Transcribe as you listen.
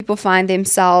people find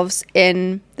themselves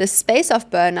in the space of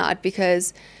burnout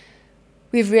because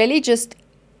we've really just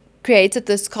created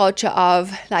this culture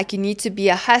of like, you need to be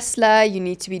a hustler, you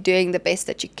need to be doing the best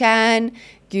that you can,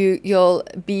 you'll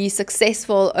be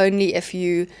successful only if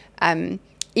you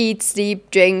eat,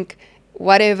 sleep, drink,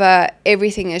 whatever,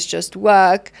 everything is just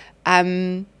work,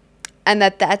 and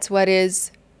that's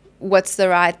what's the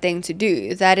right thing to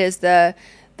do. That is the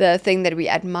thing that we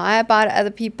admire about other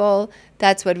people.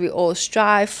 That's what we all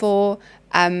strive for.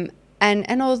 And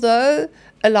although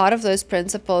a lot of those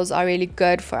principles are really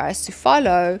good for us to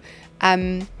follow,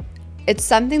 it's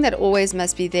something that always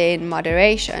must be there in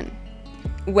moderation.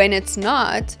 When it's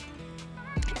not,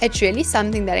 it's really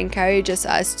something that encourages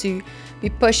us to be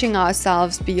pushing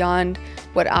ourselves beyond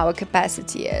what our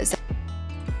capacity is.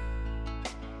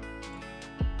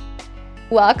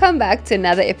 Welcome back to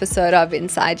another episode of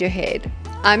Inside Your Head.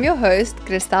 I'm your host,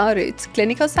 Christel, Roets,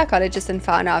 clinical psychologist and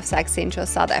founder of Psych Central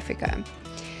South Africa.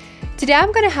 Today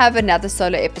I'm going to have another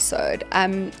solo episode.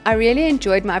 I really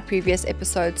enjoyed my previous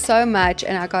episode so much,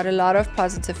 and I got a lot of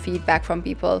positive feedback from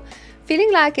people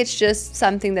feeling like it's just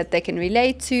something that they can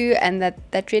relate to, and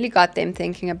that really got them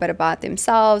thinking a bit about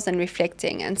themselves and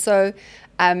reflecting. And so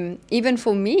even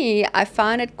for me, I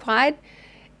found it quite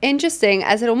interesting,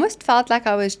 as it almost felt like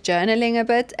I was journaling a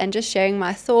bit and just sharing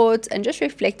my thoughts and just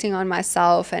reflecting on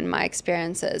myself and my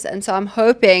experiences. And so I'm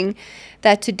hoping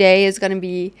that today is going to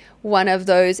be one of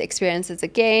those experiences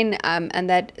again, and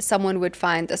that someone would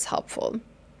find this helpful.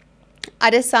 I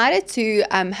decided to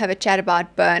have a chat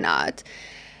about burnout.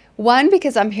 One,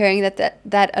 because I'm hearing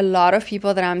that a lot of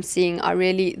people that I'm seeing are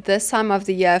really this time of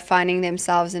the year finding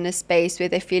themselves in a space where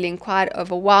they're feeling quite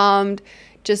overwhelmed,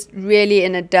 just really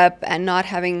in a dip and not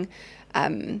having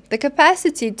the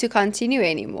capacity to continue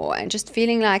anymore, and just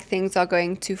feeling like things are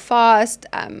going too fast,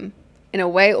 in a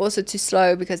way also too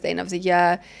slow, because the end of the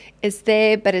year is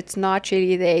there, but it's not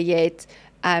really there yet.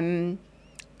 And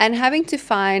having to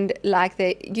find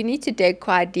you need to dig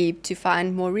quite deep to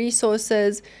find more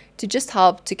resources to just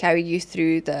help to carry you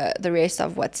through the rest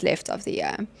of what's left of the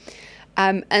year.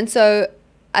 And so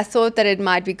I thought that it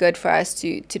might be good for us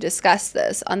to discuss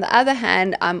this. On the other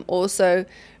hand, I'm also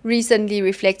recently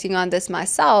reflecting on this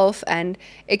myself and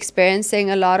experiencing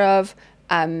a lot of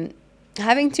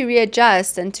having to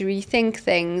readjust and to rethink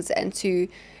things and to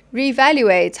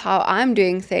reevaluate how I'm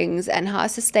doing things and how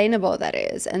sustainable that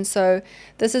is. And so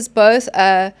this is both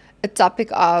a topic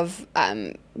of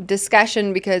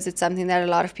discussion because it's something that a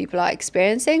lot of people are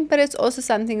experiencing, but it's also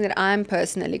something that I'm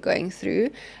personally going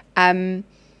through,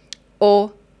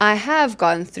 or I have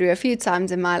gone through a few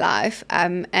times in my life,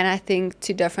 and I think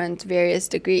to different various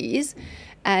degrees,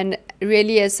 and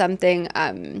really is something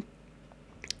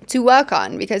to work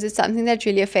on, because it's something that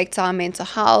really affects our mental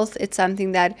health. It's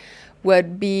something that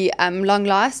would be long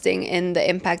lasting in the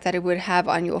impact that it would have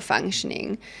on your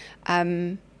functioning.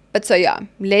 But so yeah,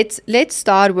 let's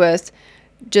start with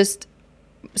just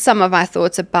some of my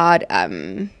thoughts about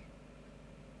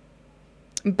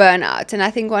burnout. And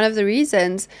I think one of the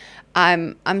reasons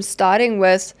I'm starting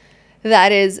with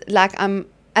that is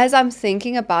as I'm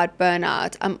thinking about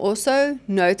burnout, I'm also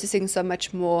noticing so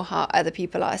much more how other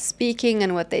people are speaking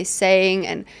and what they're saying,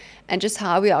 and just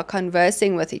how we are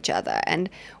conversing with each other. And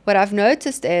what I've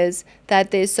noticed is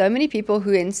that there's so many people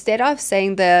who, instead of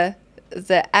saying the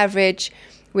average,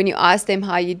 when you ask them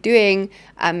how you're doing,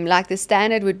 like the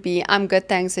standard would be, I'm good,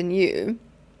 thanks, and you.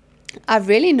 I've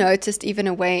really noticed even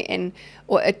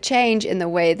a change in the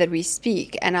way that we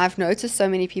speak. And I've noticed so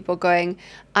many people going,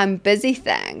 I'm busy,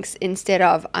 thanks, instead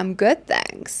of I'm good,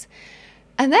 thanks.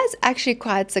 And that's actually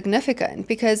quite significant,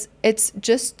 because it's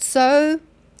just so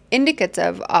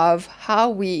indicative of how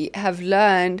we have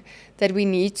learned that we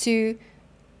need to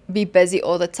be busy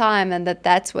all the time, and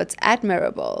that's what's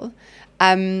admirable.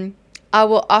 I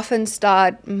will often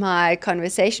start my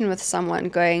conversation with someone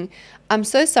going, I'm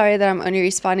so sorry that I'm only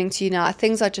responding to you now.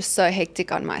 Things are just so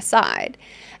hectic on my side.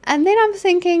 And then I'm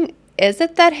thinking, is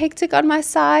it that hectic on my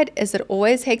side? Is it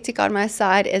always hectic on my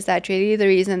side? Is that really the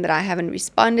reason that I haven't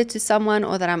responded to someone,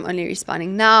 or that I'm only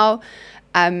responding now?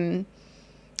 And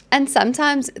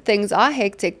sometimes things are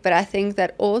hectic, but I think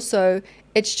that also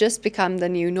it's just become the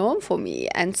new norm for me.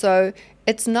 And so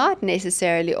it's not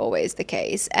necessarily always the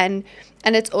case. And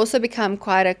it's also become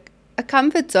quite a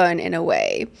comfort zone in a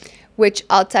way, which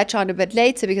I'll touch on a bit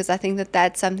later, because I think that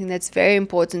that's something that's very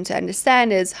important to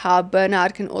understand, is how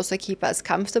burnout can also keep us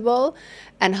comfortable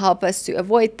and help us to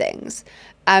avoid things.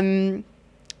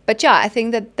 But yeah, I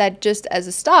think that just as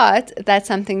a start, that's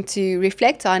something to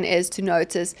reflect on, is to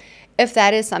notice if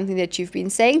that is something that you've been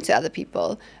saying to other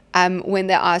people when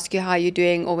they ask you how you're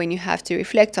doing, or when you have to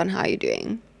reflect on how you're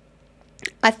doing.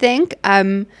 I think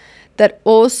that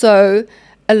also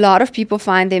a lot of people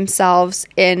find themselves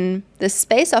in the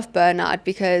space of burnout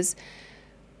because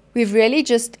we've really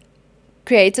just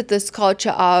created this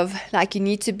culture of like, you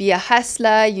need to be a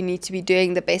hustler, you need to be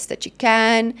doing the best that you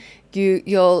can,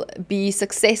 you'll be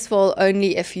successful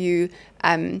only if you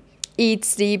eat,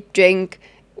 sleep, drink,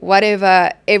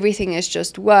 whatever, everything is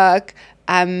just work,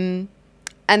 and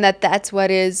that's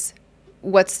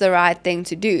what's the right thing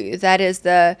to do. That is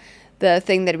the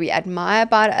thing that we admire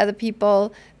about other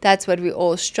people. That's what we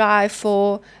all strive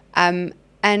for. And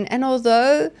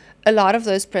although a lot of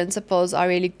those principles are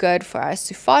really good for us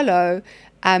to follow,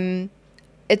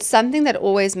 it's something that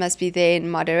always must be there in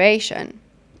moderation.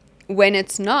 When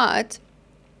it's not,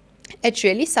 it's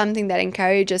really something that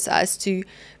encourages us to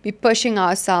be pushing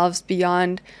ourselves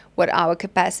beyond what our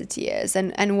capacity is.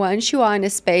 And once you are in a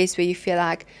space where you feel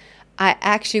like, I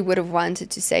actually would have wanted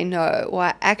to say no, or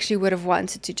I actually would have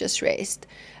wanted to just rest,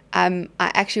 I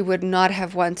actually would not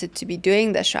have wanted to be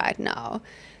doing this right now,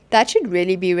 that should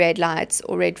really be red lights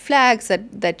or red flags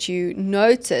that you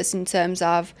notice in terms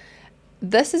of,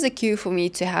 this is a cue for me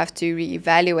to have to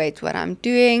reevaluate what I'm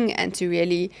doing and to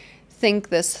really think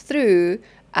this through,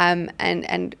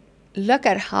 and look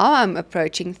at how I'm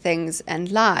approaching things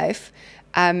and life,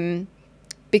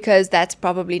 because that's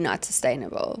probably not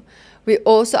sustainable. We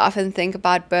also often think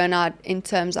about burnout in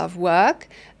terms of work,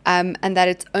 and that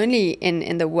it's only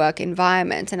in the work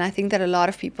environment. And I think that a lot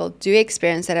of people do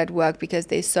experience that at work because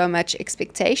there's so much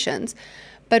expectations.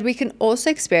 But we can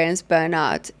also experience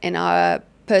burnout in our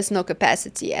personal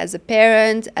capacity as a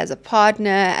parent, as a partner,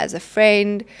 as a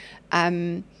friend,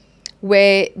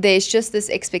 where there's just this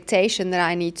expectation that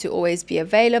I need to always be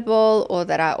available, or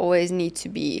that I always need to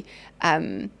be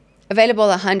available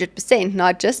 100%,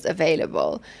 not just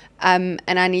available. And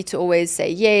I need to always say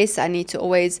yes. I need to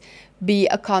always be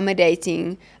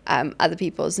accommodating other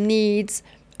people's needs.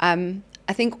 I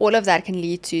think all of that can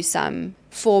lead to some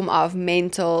form of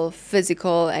mental,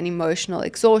 physical, and emotional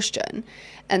exhaustion.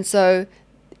 And so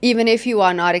even if you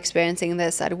are not experiencing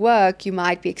this at work, you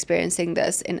might be experiencing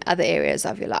this in other areas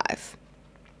of your life.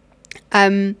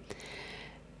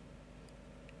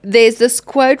 There's this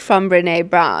quote from Brené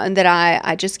Brown that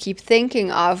I just keep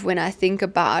thinking of when I think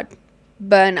about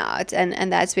burnout,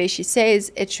 and that's where she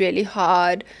says it's really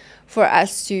hard for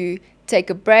us to take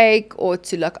a break or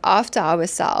to look after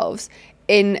ourselves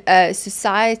in a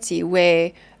society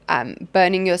where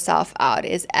burning yourself out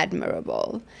is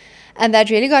admirable. And that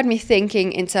really got me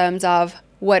thinking in terms of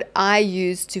what I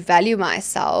use to value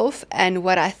myself and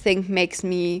what I think makes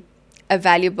me a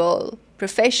valuable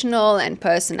professional and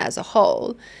person as a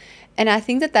whole. And I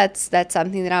think that that's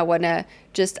something that I want to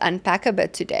just unpack a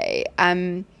bit today.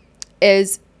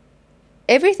 Is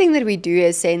everything that we do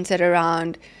is centered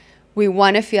around, we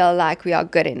want to feel like we are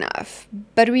good enough.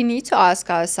 But we need to ask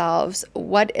ourselves,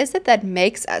 what is it that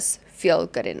makes us feel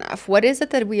good enough? What is it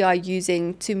that we are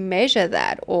using to measure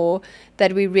that, or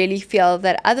that we really feel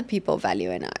that other people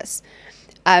value in us?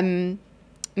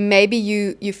 Maybe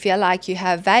you feel like you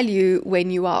have value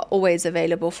when you are always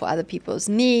available for other people's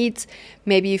needs.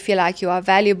 Maybe you feel like you are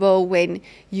valuable when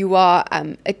you are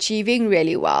achieving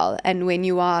really well, and when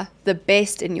you are the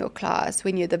best in your class,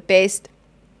 when you're the best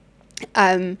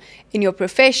in your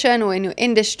profession or in your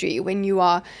industry, when you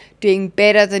are doing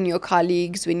better than your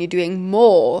colleagues, when you're doing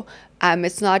more.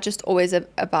 It's not just always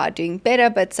about doing better,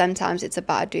 but sometimes it's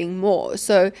about doing more.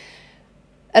 So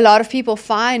a lot of people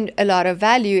find a lot of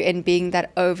value in being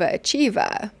that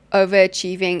overachieving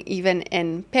even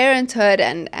in parenthood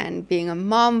and being a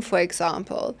mom, for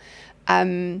example.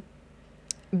 Being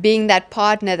that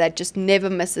partner that just never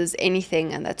misses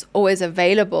anything and that's always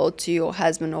available to your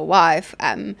husband or wife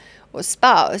or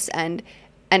spouse. And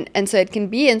so it can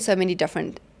be in so many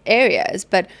different areas.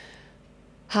 But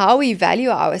how we value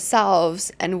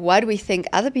ourselves and what we think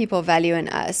other people value in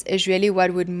us is really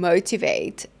what would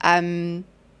motivate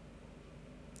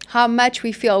how much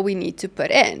we feel we need to put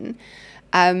in.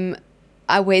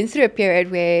 I went through a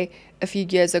period where a few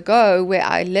years ago where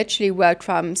I literally worked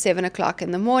from 7 o'clock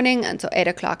in the morning until 8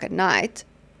 o'clock at night.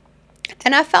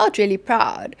 And I felt really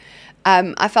proud.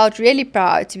 I felt really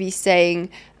proud to be saying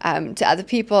to other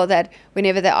people that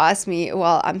whenever they ask me,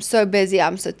 well, I'm so busy,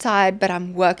 I'm so tired, but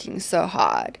I'm working so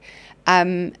hard.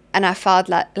 And I felt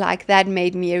like that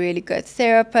made me a really good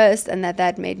therapist, and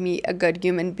that made me a good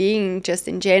human being just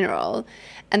in general,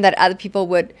 and that other people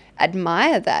would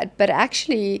admire that. But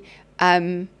actually,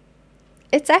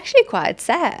 it's actually quite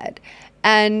sad.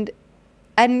 And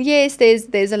yes,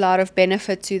 there's a lot of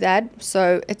benefit to that.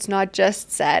 So it's not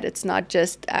just sad, it's not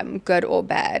just good or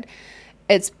bad.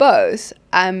 It's both.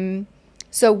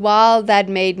 So while that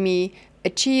made me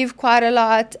achieve quite a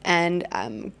lot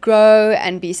and grow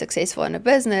and be successful in a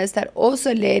business, that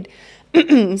also led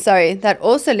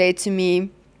to me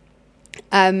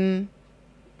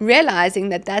realizing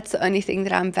that that's the only thing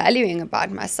that I'm valuing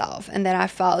about myself, and that I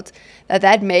felt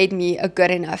that made me a good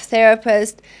enough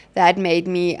therapist, that made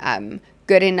me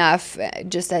good enough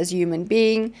just as a human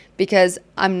being, because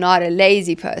I'm not a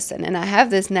lazy person. And I have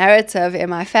this narrative in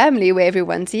my family where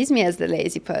everyone sees me as the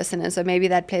lazy person, and so maybe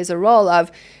that plays a role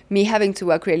of me having to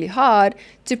work really hard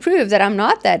to prove that I'm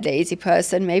not that lazy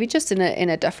person, maybe just in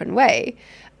a different way.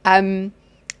 And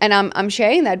I'm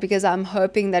sharing that because I'm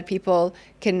hoping that people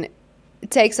can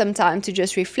take some time to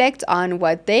just reflect on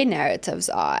what their narratives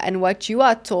are, and what you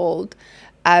are told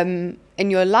in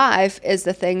your life is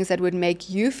the things that would make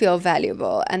you feel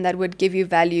valuable and that would give you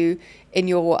value in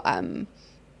your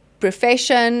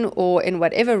profession or in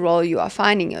whatever role you are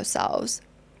finding yourselves.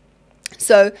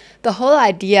 So the whole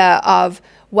idea of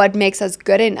what makes us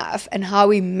good enough and how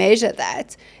we measure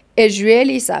that is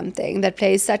really something that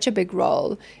plays such a big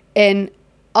role in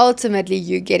ultimately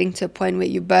you getting to a point where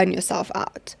you burn yourself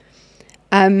out.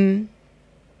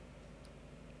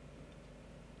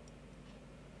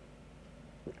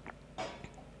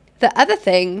 The other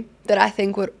thing that I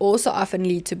think would also often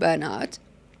lead to burnout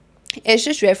is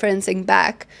just referencing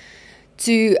back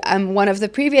to one of the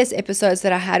previous episodes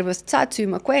that I had with Tatu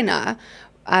Mokwena,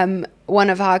 one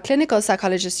of our clinical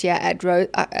psychologists here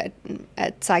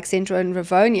at Psych Central in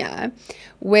Rivonia,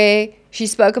 where she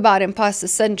spoke about imposter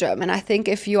syndrome. And I think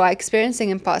if you are experiencing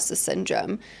imposter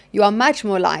syndrome, you are much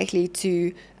more likely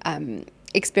to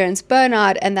experience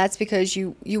burnout, and that's because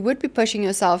you would be pushing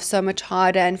yourself so much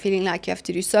harder and feeling like you have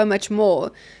to do so much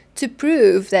more to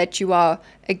prove that you are,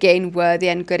 again, worthy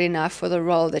and good enough for the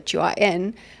role that you are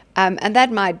in, and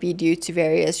that might be due to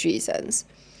various reasons.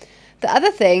 The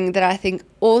other thing that I think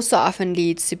also often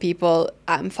leads to people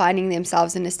finding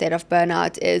themselves in a state of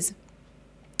burnout is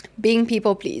being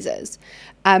people pleasers.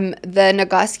 The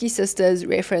Nagoski sisters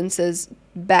references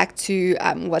back to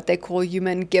what they call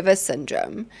human giver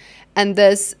syndrome. And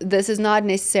this is not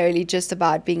necessarily just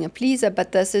about being a pleaser,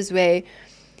 but this is where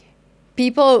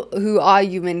people who are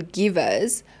human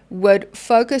givers would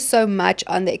focus so much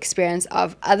on the experience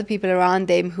of other people around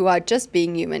them who are just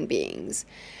being human beings.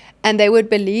 And they would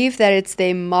believe that it's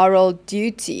their moral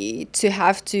duty to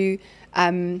have to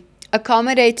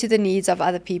accommodate to the needs of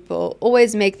other people,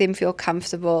 always make them feel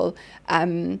comfortable,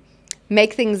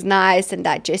 make things nice and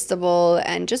digestible,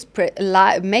 and just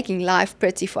making life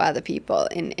pretty for other people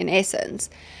in essence.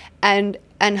 And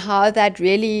how that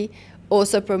really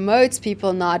also promotes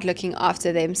people not looking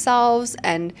after themselves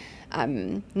and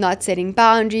not setting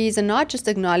boundaries and not just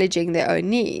acknowledging their own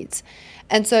needs.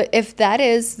 And so if that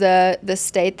is the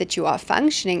state that you are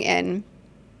functioning in,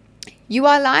 you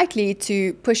are likely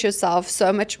to push yourself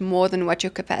so much more than what your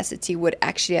capacity would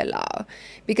actually allow,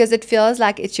 because it feels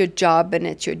like it's your job and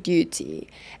it's your duty.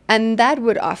 And that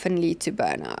would often lead to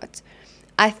burnout.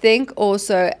 I think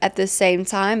also at the same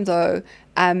time, though,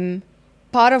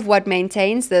 part of what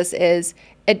maintains this is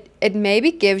it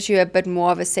maybe gives you a bit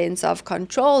more of a sense of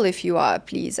control if you are a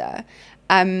pleaser.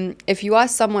 If you are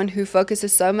someone who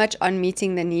focuses so much on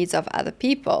meeting the needs of other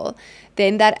people,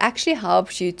 then that actually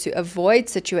helps you to avoid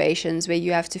situations where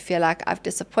you have to feel like I've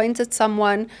disappointed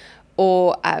someone,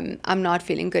 or I'm not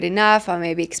feeling good enough, or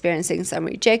maybe experiencing some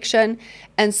rejection.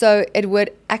 And so it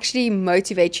would actually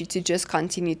motivate you to just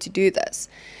continue to do this.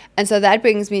 And so that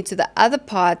brings me to the other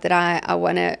part that I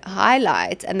want to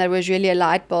highlight, and that was really a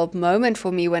light bulb moment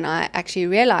for me when I actually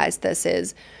realized this,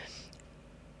 is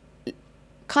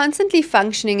constantly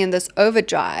functioning in this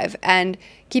overdrive and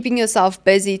keeping yourself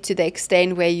busy to the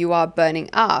extent where you are burning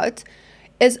out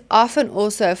is often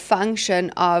also a function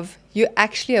of you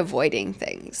actually avoiding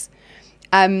things.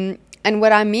 And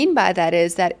what I mean by that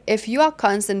is that if you are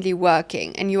constantly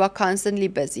working and you are constantly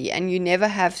busy and you never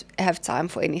have time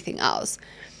for anything else,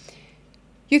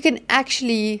 you can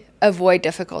actually avoid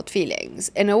difficult feelings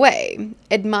in a way.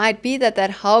 It might be that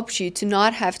helps you to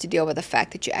not have to deal with the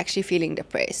fact that you're actually feeling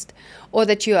depressed or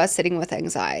that you are sitting with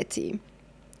anxiety,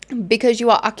 because you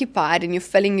are occupied and you're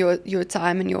filling your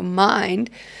time and your mind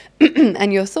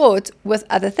and your thoughts with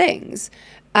other things.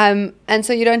 And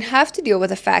so you don't have to deal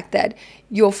with the fact that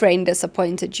your friend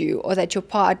disappointed you, or that your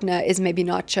partner is maybe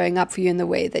not showing up for you in the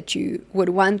way that you would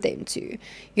want them to.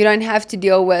 You don't have to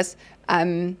deal with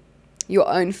your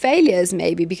own failures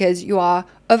maybe, because you are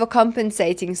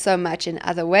overcompensating so much in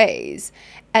other ways.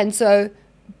 And so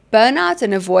burnout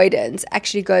and avoidance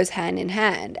actually goes hand in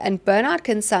hand, and burnout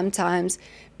can sometimes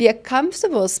be a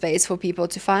comfortable space for people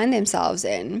to find themselves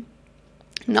in,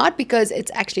 not because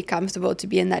it's actually comfortable to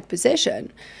be in that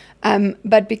position,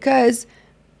 but because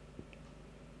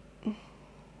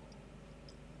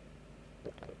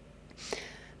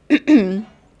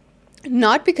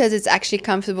not because it's actually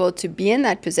comfortable to be in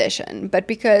that position, but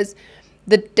because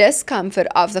the discomfort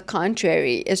of the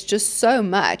contrary is just so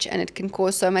much, and it can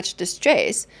cause so much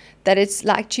distress, that it's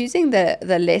like choosing the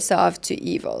lesser of two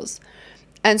evils.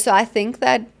 And so I think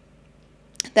that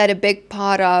a big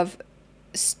part of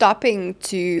stopping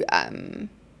to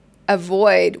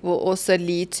avoid will also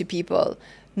lead to people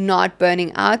not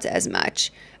burning out as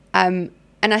much. And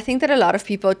I think that a lot of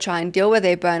people try and deal with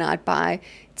their burnout by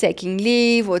taking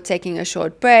leave or taking a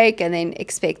short break and then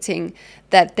expecting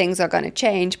that things are going to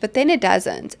change, but then it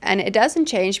doesn't. And it doesn't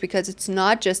change because it's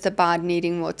not just about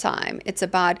needing more time. It's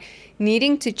about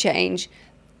needing to change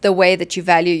the way that you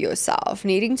value yourself,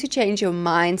 needing to change your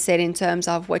mindset in terms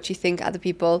of what you think other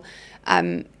people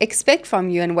expect from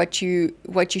you and what you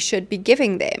should be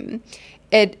giving them.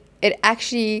 It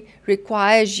actually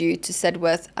requires you to sit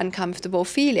with uncomfortable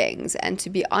feelings and to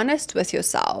be honest with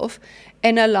yourself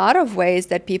in a lot of ways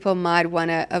that people might want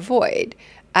to avoid.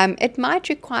 It might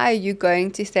require you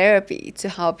going to therapy to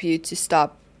help you to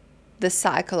stop the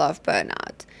cycle of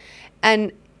burnout.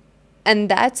 And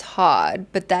that's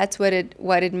hard, but that's what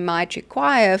it might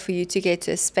require for you to get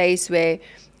to a space where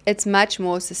it's much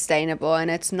more sustainable, and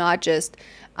it's not just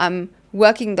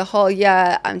working the whole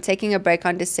year, I'm taking a break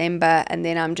on December, and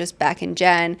then I'm just back in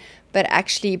Jan, but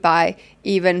actually by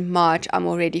even March, I'm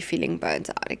already feeling burnt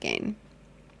out again.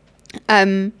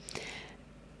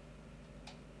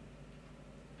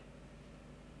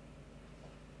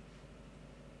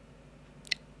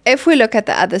 If we look at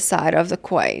the other side of the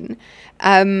coin,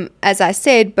 as I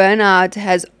said, burnout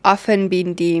has often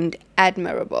been deemed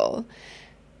admirable.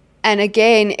 And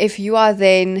again, if you are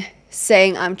then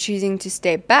saying, I'm choosing to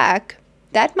step back,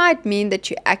 that might mean that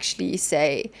you actually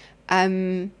say,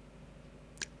 I'm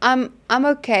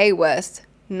okay with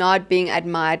not being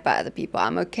admired by other people.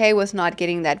 I'm okay with not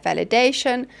getting that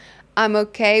validation. I'm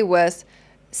okay with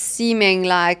seeming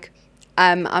like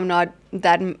I'm not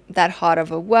that hard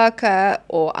of a worker,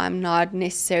 or I'm not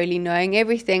necessarily knowing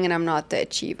everything, and I'm not the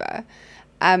achiever.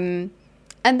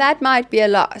 And that might be a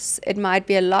loss. It might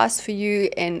be a loss for you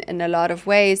in a lot of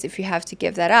ways if you have to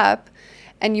give that up.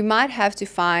 And you might have to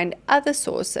find other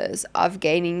sources of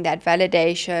gaining that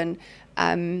validation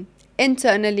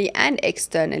internally and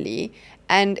externally,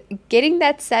 and getting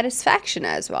that satisfaction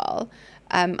as well.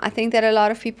 I think that a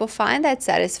lot of people find that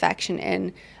satisfaction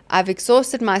in, I've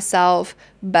exhausted myself,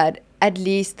 but at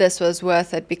least this was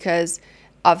worth it because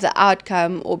of the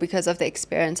outcome or because of the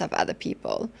experience of other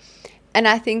people. And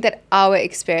I think that our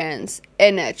experience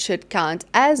in it should count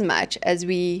as much as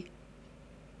we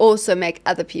also make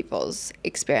other people's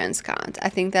experience count. I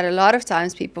think that a lot of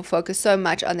times people focus so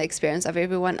much on the experience of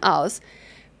everyone else,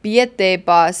 be it their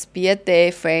boss, be it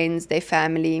their friends, their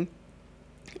family,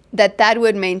 that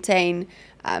would maintain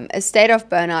a state of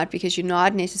burnout, because you're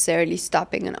not necessarily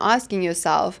stopping and asking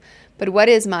yourself, but what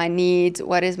is my need?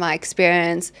 What is my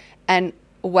experience? And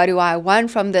what do I want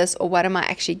from this? Or what am I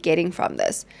actually getting from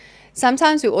this?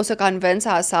 Sometimes we also convince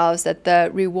ourselves that the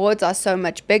rewards are so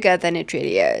much bigger than it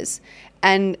really is.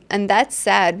 And that's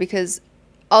sad, because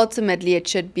ultimately it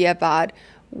should be about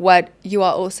what you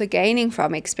are also gaining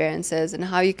from experiences, and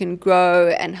how you can grow,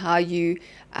 and how you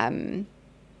can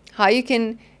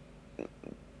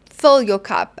fill your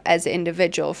cup as an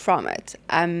individual from it.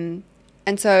 And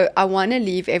so I want to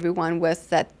leave everyone with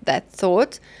that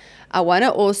thought. I want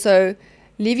to also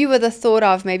leave you with a thought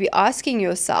of maybe asking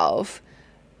yourself,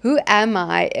 who am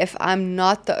I if I'm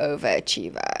not the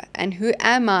overachiever? And who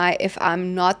am I if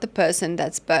I'm not the person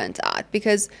that's burnt out?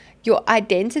 Because your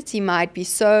identity might be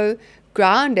so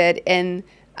grounded in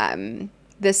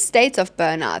the state of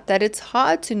burnout that it's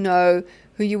hard to know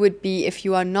who you would be if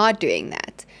you are not doing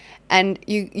that. And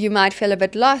you might feel a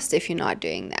bit lost if you're not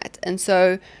doing that. And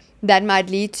so that might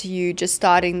lead to you just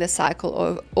starting the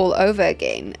cycle all over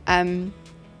again, and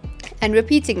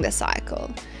repeating the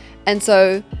cycle. And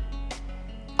so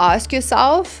ask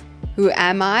yourself, who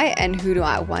am I and who do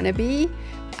I want to be?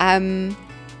 And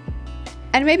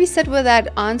maybe sit with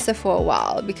that answer for a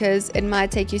while, because it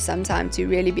might take you some time to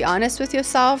really be honest with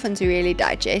yourself and to really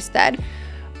digest that.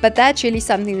 But that's really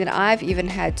something that I've even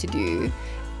had to do,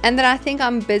 and that I think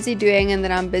I'm busy doing, and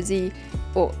that I'm busy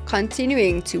or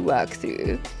continuing to work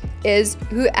through, is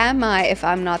who am I if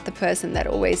I'm not the person that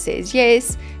always says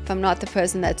yes, if I'm not the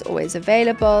person that's always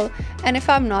available, and if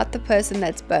I'm not the person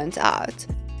that's burnt out.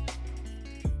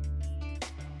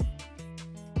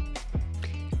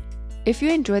 If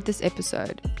you enjoyed this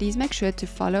episode, please make sure to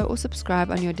follow or subscribe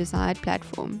on your desired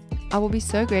platform. I will be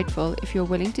so grateful if you're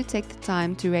willing to take the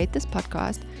time to rate this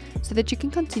podcast so that you can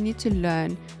continue to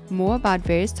learn more about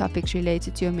various topics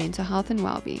related to your mental health and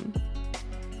well-being.